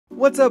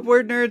What's up,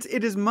 word nerds?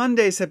 It is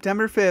Monday,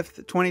 September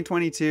 5th,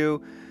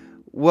 2022.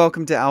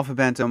 Welcome to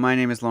AlphaBento. My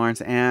name is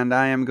Lawrence, and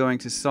I am going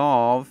to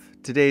solve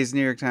today's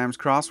New York Times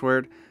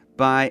crossword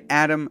by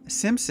Adam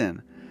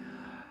Simpson.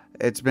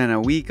 It's been a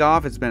week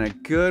off. It's been a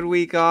good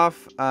week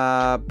off,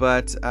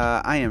 but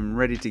I am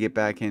ready to get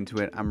back into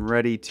it. I'm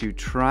ready to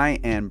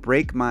try and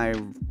break my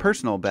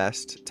personal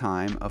best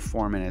time of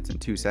 4 minutes and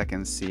 2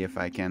 seconds. See if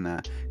I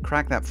can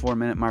crack that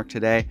 4-minute mark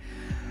today.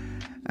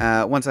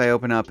 Once I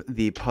open up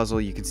the puzzle,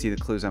 you can see the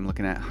clues I'm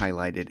looking at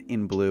highlighted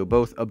in blue,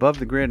 both above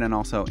the grid and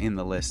also in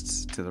the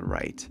lists to the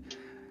right.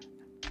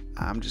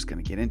 I'm just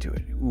going to get into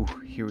it. Ooh,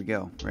 here we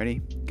go.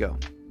 Ready? Go.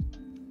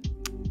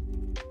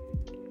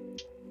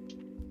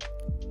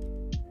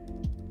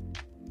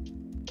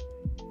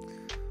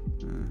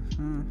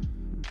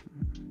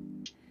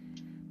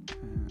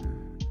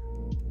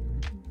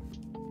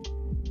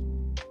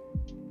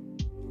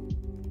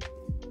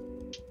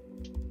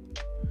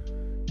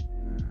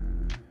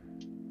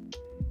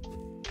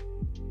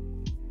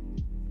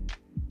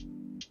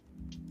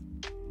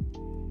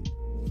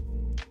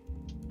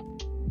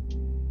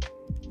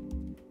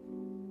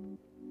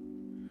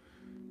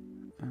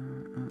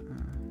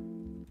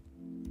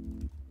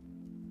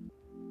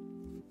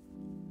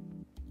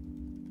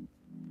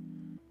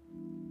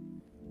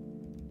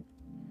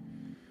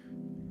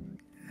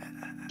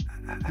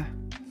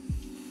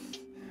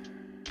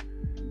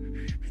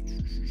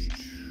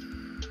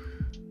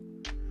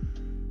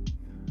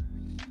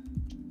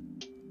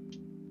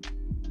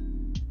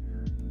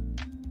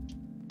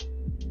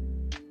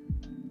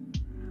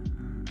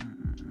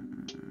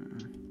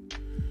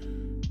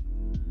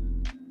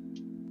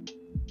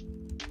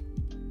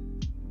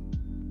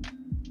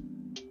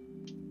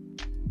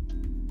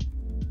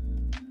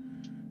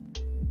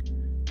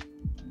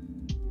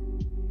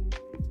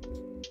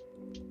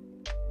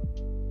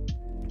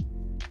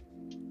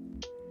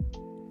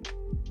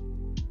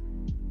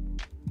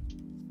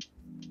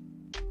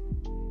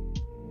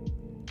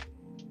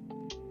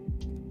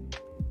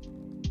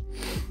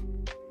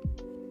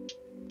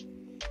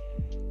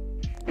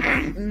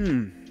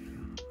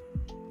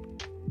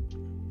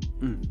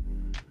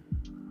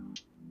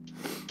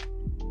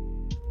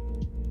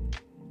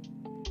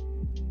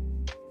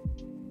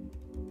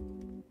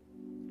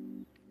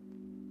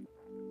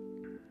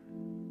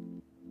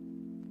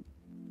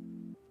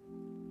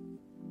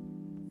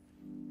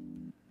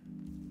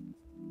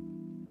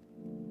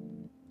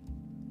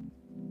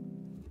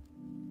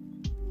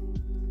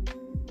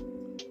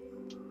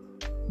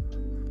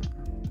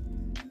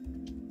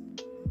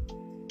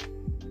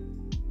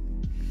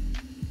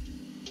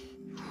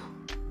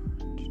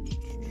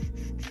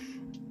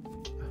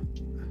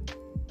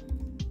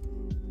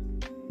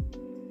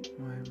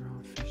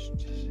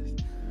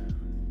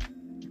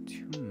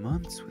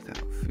 Months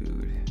without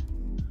food.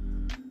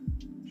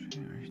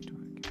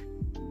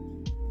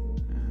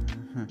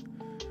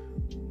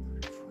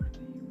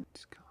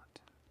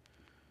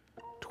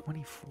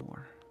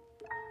 24.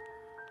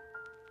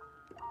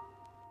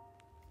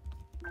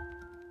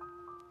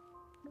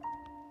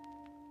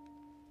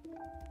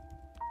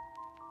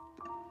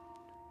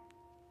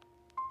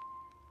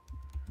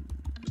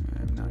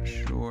 I'm not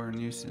sure.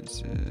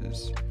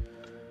 Nuisances.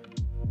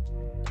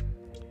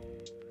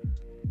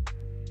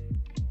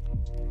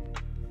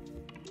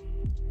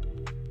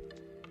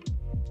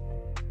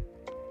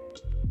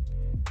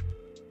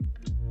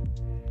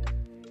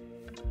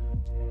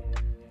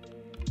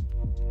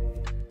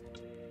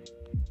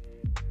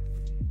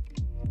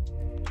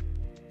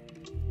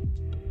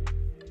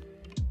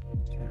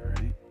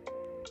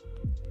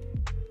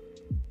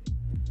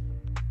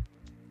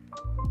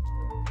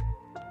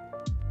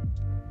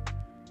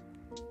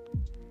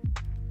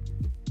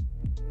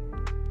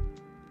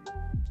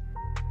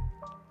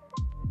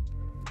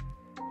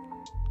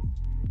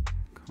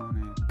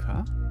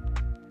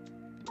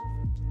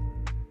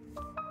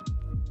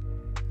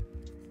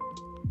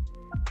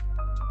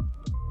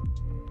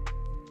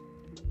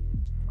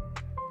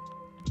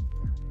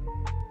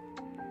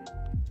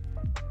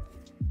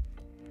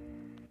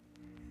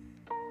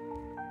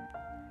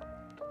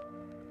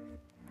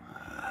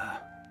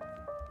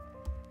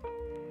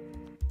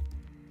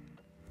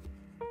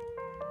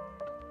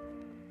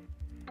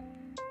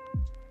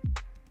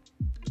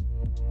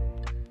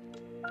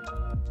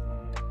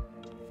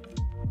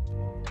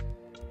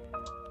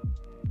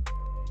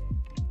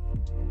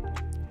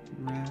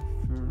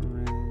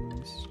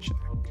 Reference check.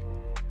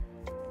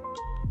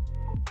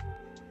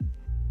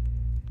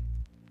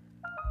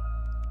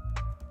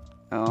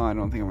 Oh, I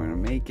don't think I'm gonna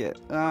make it.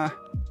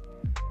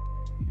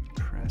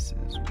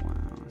 Impresses. Wow.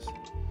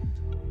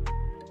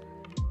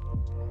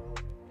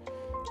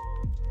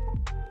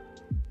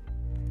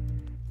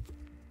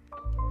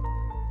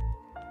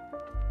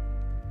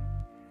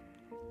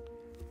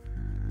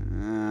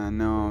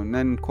 No,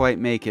 didn't quite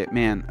make it.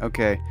 Man,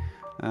 okay.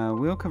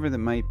 Wheel cover that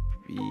might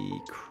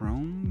be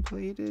chrome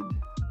plated.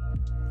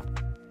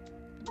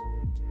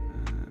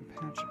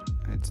 Patch.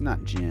 It's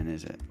not gin,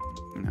 is it?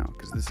 No,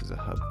 because this is a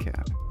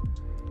hubcap.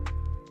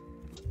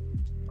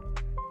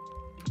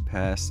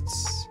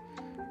 Pests.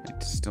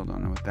 I still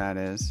don't know what that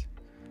is.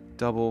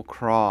 Double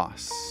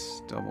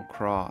cross. Double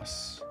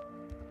cross.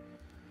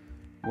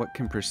 What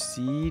can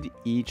precede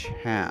each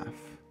half?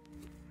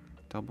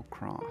 Double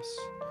cross.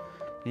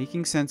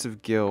 Making sense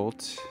of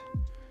guilt.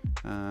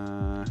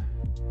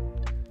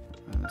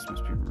 This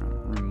must be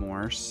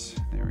remorse.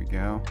 There we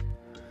go.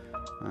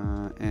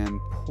 And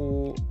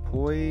poles.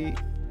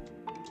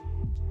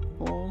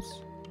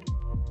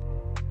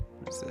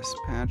 What's this?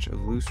 Patch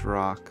of loose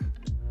rock.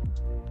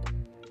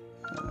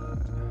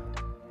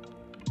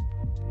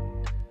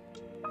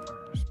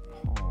 Where's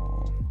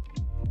Paul?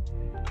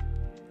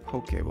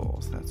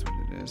 Pokeballs. That's what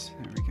it is.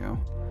 There we go.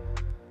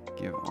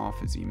 Give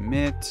off is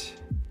emit.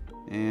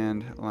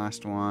 And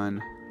last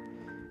one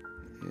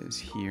is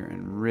here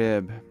in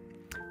rib.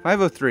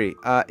 503.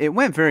 It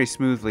went very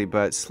smoothly,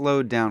 but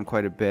slowed down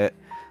quite a bit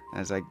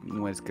as I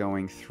was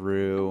going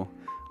through.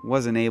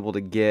 Wasn't able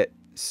to get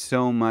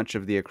so much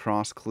of the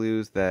across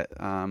clues that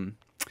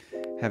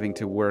having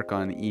to work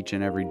on each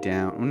and every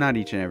down, well, not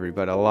each and every,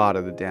 but a lot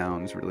of the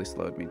downs really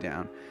slowed me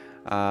down.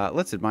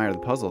 Let's admire the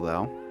puzzle,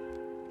 though.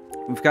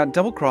 We've got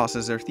double cross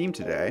as our theme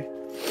today.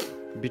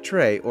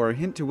 Betray, or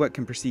hint to what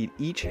can precede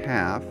each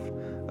half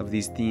of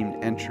these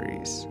themed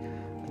entries.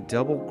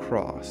 Double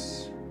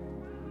cross.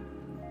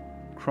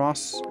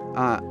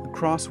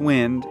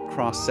 Crosswind,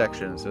 cross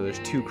section. So there's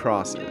two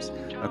crosses,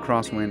 a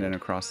crosswind and a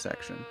cross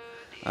section.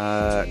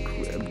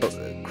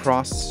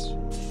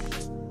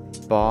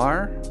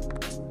 Crossbar.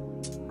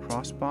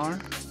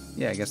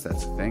 Yeah, I guess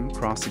that's a thing.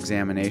 Cross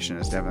examination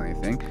is definitely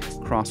a thing.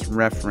 Cross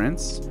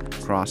reference,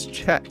 cross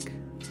check.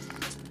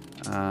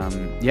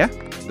 Yeah,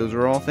 those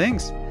are all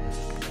things.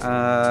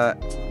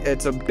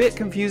 It's a bit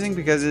confusing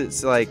because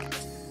it's like,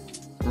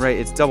 right,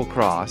 it's double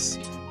cross.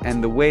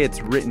 And the way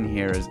it's written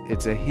here is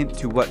it's a hint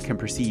to what can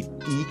precede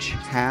each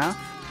half.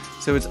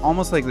 So it's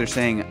almost like they're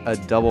saying a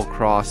double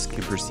cross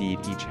can precede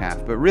each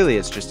half. But really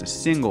it's just a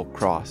single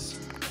cross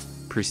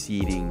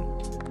preceding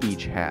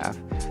each half.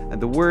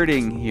 And the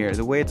wording here,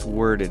 the way it's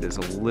worded is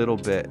a little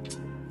bit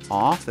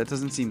off. That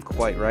doesn't seem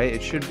quite right.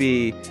 It should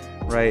be,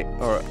 right,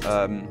 or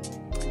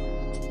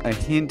a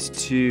hint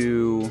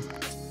to...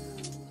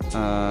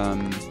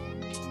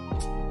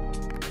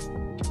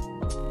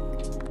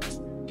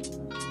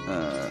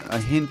 a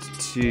hint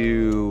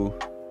to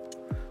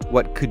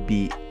what could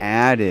be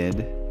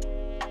added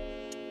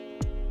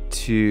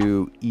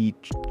to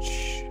each...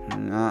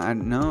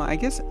 no, I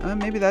guess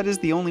maybe that is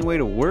the only way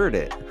to word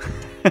it.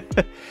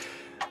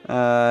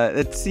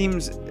 It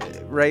seems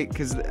right,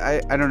 because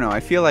I don't know. I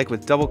feel like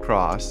with double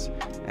cross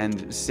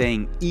and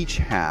saying each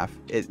half,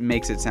 it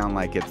makes it sound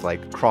like it's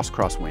like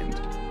cross-wind,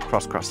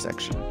 cross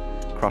section,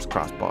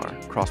 cross-bar,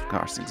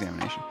 cross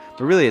examination.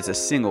 But really it's a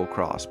single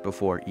cross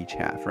before each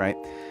half, right?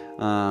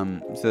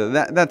 So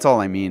that's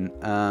all I mean.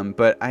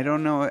 But I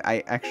don't know.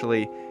 I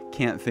actually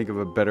can't think of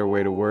a better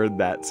way to word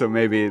that. So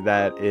maybe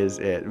that is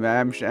it.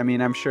 I'm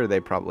sure they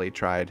probably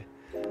tried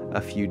a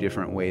few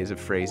different ways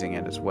of phrasing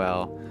it as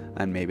well,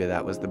 and maybe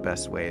that was the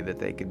best way that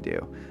they could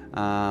do.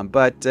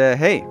 But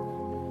hey,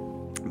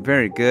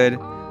 very good.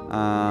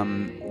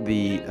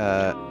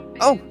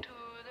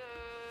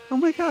 Oh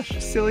my gosh,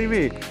 silly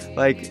me.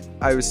 Like,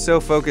 I was so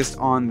focused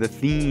on the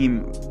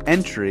theme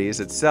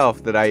entries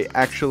itself that I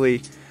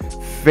actually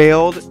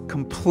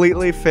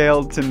completely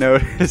failed to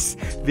notice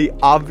the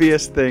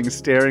obvious thing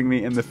staring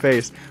me in the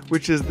face,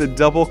 which is the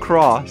double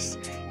cross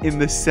in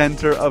the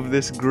center of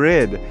this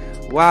grid.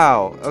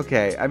 Wow,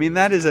 okay. I mean,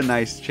 that is a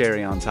nice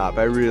cherry on top.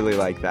 I really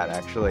like that,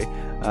 actually.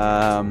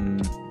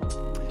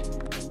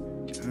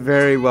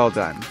 Very well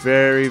done.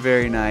 Very,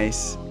 very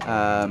nice.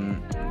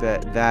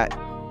 That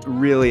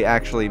really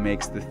actually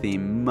makes the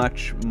theme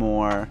much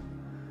more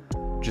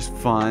just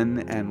fun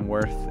and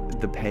worth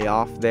the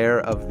payoff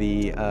there of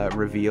the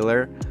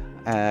revealer.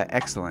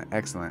 Excellent.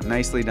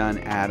 Nicely done,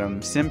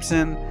 Adam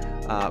Simpson.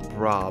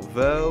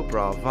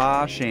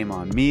 Brava. Shame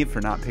on me for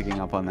not picking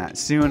up on that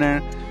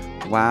sooner.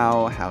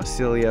 Wow, how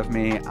silly of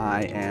me.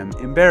 I am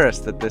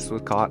embarrassed that this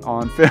was caught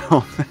on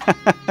film.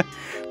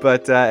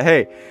 But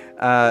hey,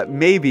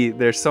 maybe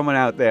there's someone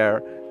out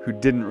there who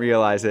didn't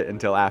realize it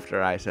until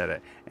after I said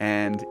it.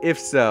 And if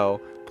so,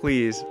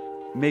 please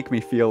make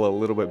me feel a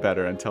little bit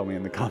better and tell me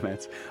in the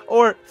comments.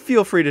 Or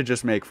feel free to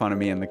just make fun of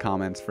me in the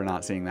comments for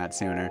not seeing that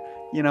sooner.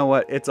 You know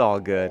what? It's all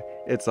good.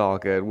 It's all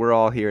good. We're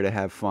all here to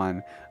have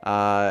fun.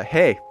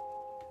 Hey,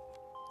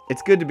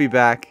 it's good to be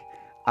back.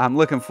 I'm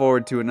looking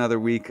forward to another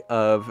week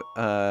of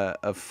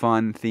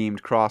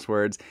fun-themed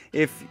crosswords.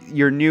 If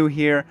you're new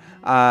here,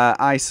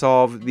 I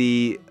solve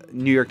the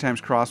New York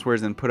Times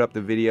crosswords and put up the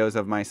videos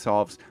of my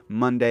solves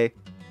Monday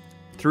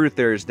through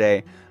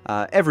Thursday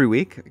every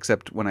week,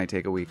 except when I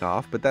take a week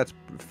off, but that's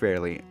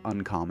fairly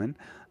uncommon.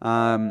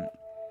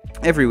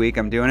 Every week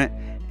I'm doing it,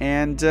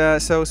 and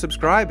so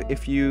subscribe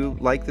if you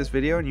like this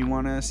video and you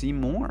want to see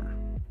more.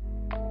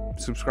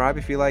 Subscribe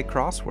if you like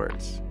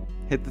crosswords.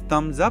 Hit the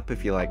thumbs up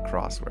if you like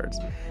crosswords.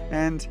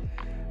 And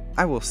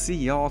I will see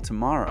y'all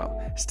tomorrow.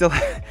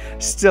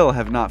 Still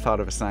have not thought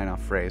of a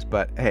sign-off phrase,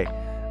 but hey,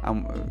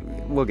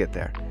 we'll get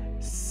there.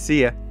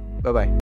 See ya. Bye-bye.